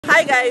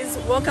Hi guys,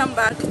 welcome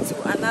back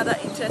to another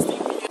interesting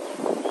video.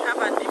 We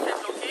have a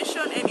different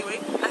location. Anyway,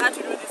 I had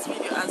to do this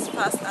video as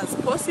fast as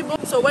possible.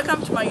 So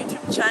welcome to my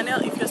YouTube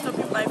channel. If you're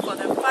stopping by for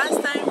the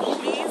first time, please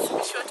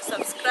be sure to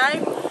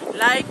subscribe,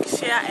 like,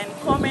 share and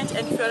comment.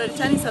 And if you're a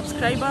returning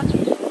subscriber,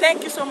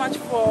 thank you so much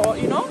for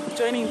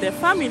joining the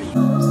family.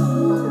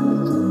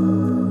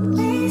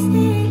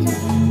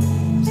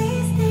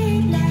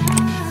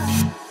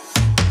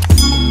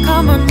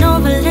 Come on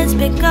over, let's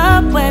pick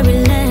up where we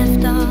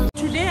left off.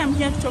 Today I'm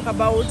here to talk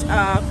about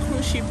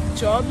cruise ship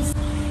jobs.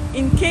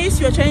 In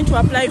case you're trying to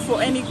apply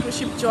for any cruise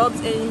ship jobs,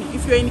 and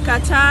if you're in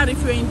Qatar, if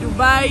you're in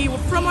Dubai,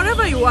 from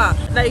wherever you are,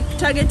 like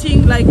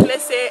targeting, like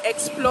let's say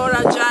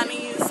Explorer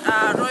Journeys,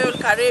 Royal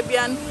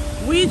Caribbean,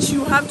 which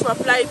you have to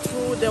apply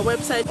through the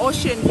website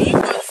Ocean Me,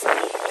 because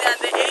they are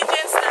the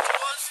agents that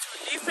goes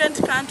to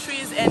different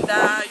countries, and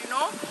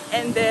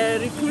and the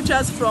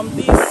recruiters from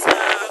this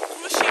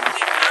cruise ship,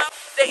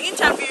 they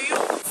interview you.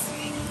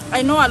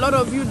 I know a lot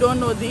of you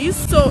don't know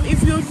this. So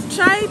if you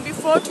tried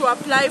before to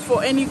apply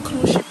for any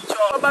cruise ship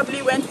job,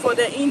 probably went for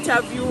the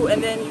interview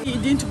and then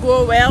it didn't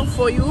go well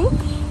for you,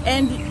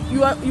 and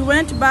you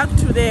went back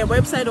to the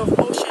website of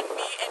Ocean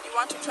Me and you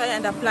want to try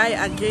and apply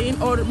again,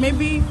 or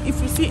maybe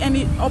if you see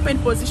any open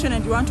position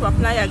and you want to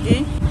apply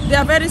again, they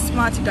are very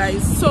smart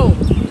guys. So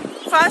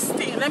first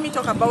thing, let me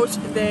talk about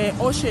the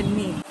Ocean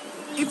Me.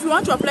 If you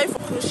want to apply for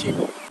cruise ship,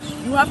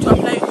 you have to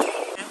apply to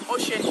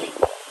Ocean Me.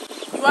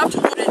 You have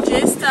to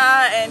register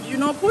and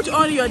put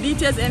all your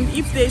details, and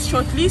if they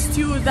shortlist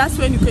you, that's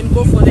when you can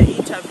go for the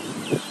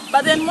interview.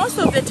 But then most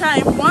of the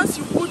time, once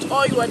you put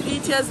all your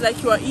details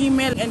like your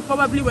email, and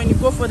probably when you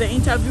go for the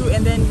interview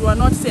and then you are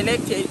not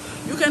selected,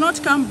 you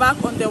cannot come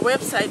back on the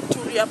website to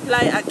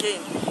reapply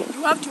again.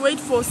 You have to wait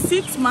for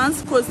 6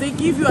 months, because they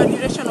give you a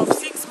duration of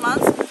 6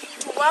 months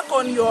to work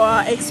on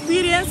your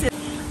experience.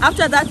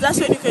 After that,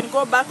 that's when you can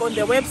go back on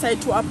the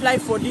website to apply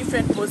for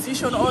different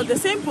position or the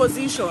same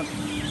position.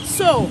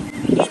 So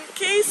in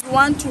case you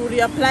want to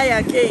reapply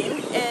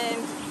again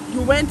and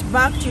you went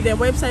back to the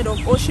website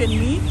of Ocean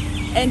Me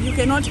and you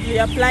cannot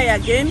reapply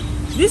again,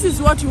 this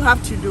is what you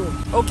have to do.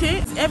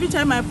 Okay, every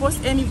time I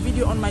post any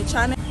video on my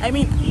channel,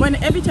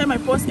 every time I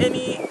post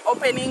any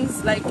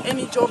openings, like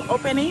any job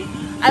opening,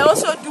 I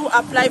also do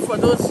apply for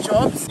those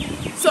jobs.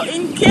 So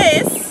in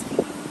case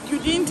you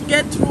didn't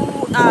get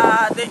through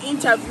the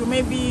interview,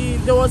 maybe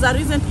there was a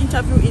recent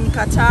interview in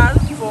Qatar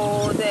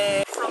from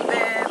the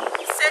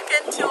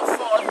 2nd till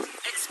 4th,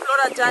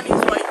 Explorer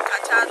Journeys were in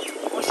Qatar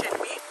to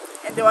Ocean Me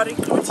and they were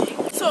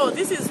recruiting. So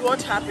this is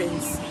what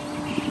happens.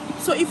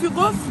 So if you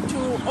go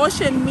to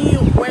Ocean Me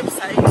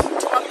website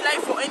to apply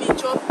for any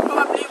job,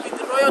 probably with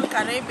the Royal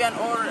Caribbean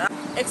or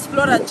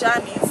Explorer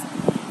Journeys,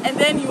 and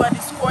then you are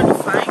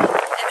disqualified, and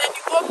then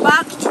you go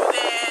back to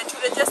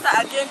register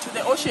again to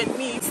the Ocean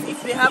Me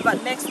if they have a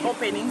next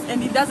openings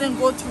and it doesn't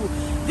go through,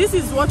 this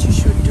is what you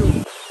should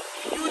do.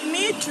 You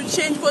need to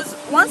change, because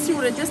once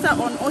you register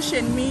on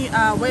Ocean Me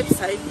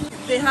website,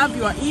 they have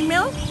your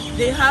email,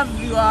 they have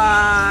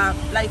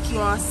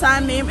your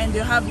surname, and they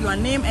have your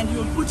name, and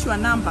you put your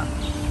number.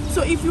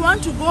 So if you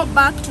want to go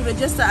back to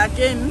register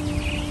again,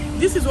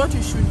 this is what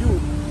you should do.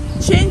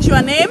 Change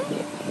your name,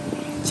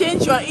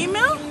 change your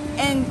email,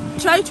 and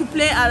try to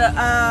play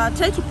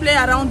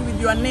around with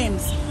your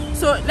names.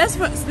 So let's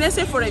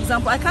say, for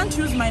example, I can't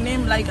use my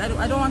name, like I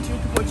don't want you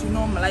people to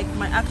know like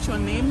my actual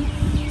name.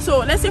 So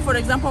let's say, for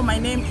example, my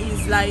name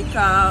is like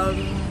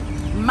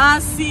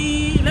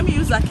Mercy. Let me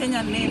use a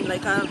Kenyan name,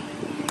 like a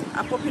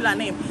popular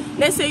name.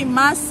 Let's say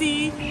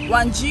Mercy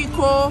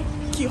Wanjiko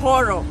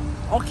Kihoro.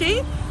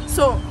 Okay,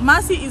 so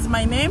Mercy is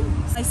my name,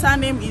 my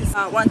surname is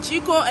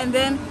Wanjiko, and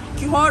then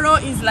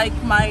Kihoro is like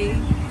my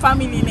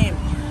family name.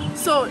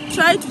 So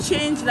try to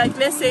change, like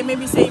let's say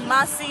maybe say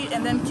Mercy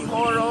and then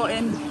Kihoro,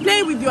 and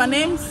play with your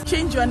names,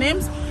 change your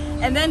names,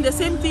 and then the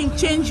same thing,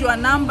 change your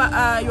number,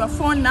 your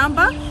phone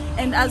number,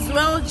 and as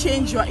well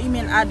change your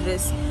email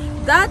address.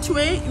 That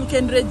way you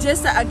can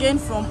register again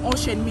from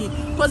Ocean Me,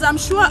 because I'm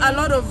sure a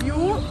lot of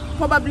you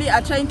probably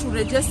are trying to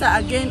register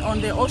again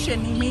on the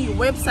Ocean Me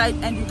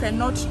website and you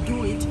cannot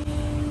do it,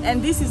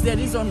 and this is the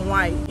reason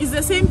why. It's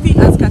the same thing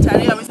as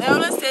Qatar Airways. I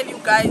always tell you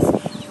guys,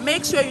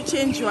 make sure you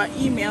change your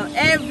email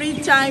every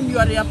time you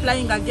are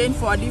reapplying again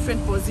for a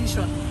different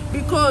position,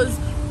 because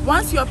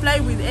once you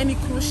apply with any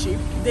cruise ship,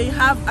 they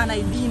have an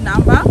ID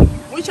number,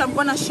 which I'm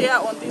gonna share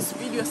on this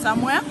video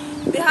somewhere.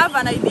 They have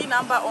an ID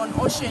number on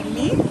Ocean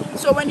Me.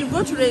 So when you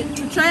go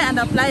to try and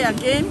apply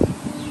again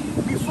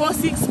before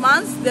 6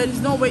 months, there is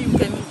no way you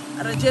can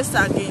register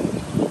again.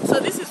 So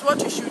this is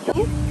what you should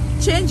do.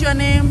 Change your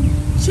name,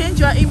 change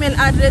your email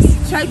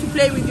address, try to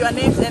play with your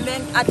names, and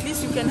then at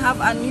least you can have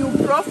a new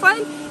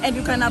profile and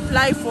you can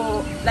apply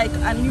for like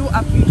a new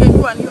you can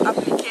do a new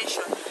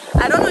application.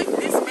 I don't know if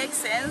this makes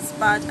sense,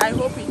 but I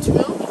hope it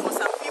will for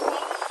some people.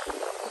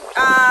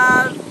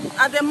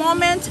 At the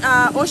moment,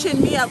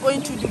 Ocean Me are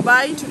going to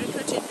Dubai to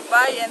recruit in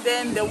Dubai, and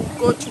then they will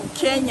go to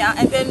Kenya,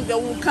 and then they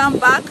will come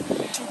back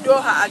to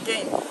Doha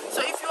again. So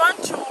if you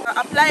want to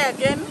apply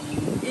again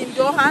in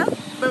Doha,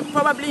 but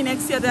probably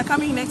next year, they're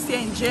coming next year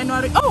in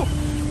January. Oh,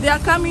 They are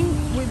coming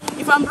with,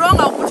 if I'm wrong,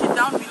 I'll put it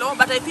down below,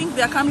 but I think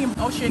they are coming,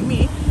 Ocean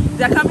Me,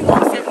 they are coming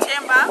on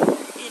September,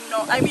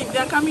 they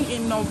are coming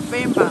in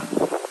November.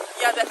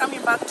 Yeah, they're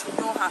coming back to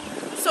Doha.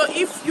 So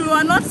if you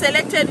are not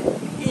selected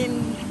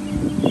in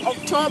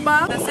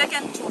October, the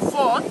 2nd to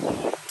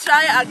 4th,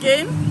 try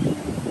again,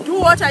 do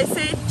what I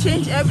said,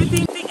 change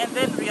everything, and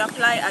then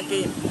reapply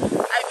again.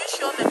 I wish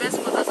you all the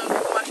best for those of you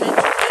who are trying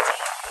to get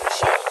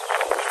internship.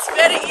 It's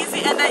very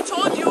easy, and I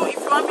told you if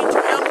you want me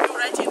to help you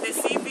write in the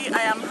CV,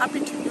 I am happy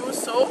to do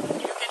so.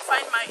 You can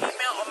find my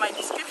email on my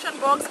description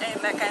box,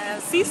 and I can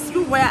assist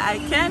you where I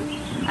can.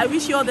 I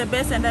wish you all the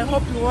best, and I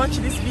hope you watch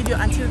this video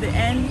until the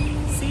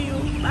end. See you.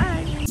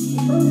 Bye.